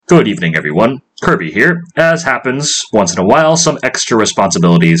Good evening, everyone. Kirby here. As happens once in a while, some extra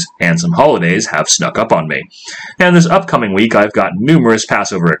responsibilities and some holidays have snuck up on me. And this upcoming week, I've got numerous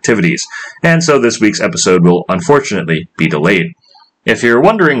Passover activities, and so this week's episode will unfortunately be delayed. If you're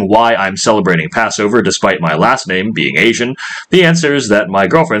wondering why I'm celebrating Passover despite my last name being Asian, the answer is that my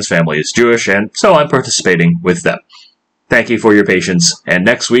girlfriend's family is Jewish, and so I'm participating with them. Thank you for your patience, and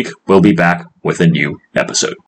next week we'll be back with a new episode.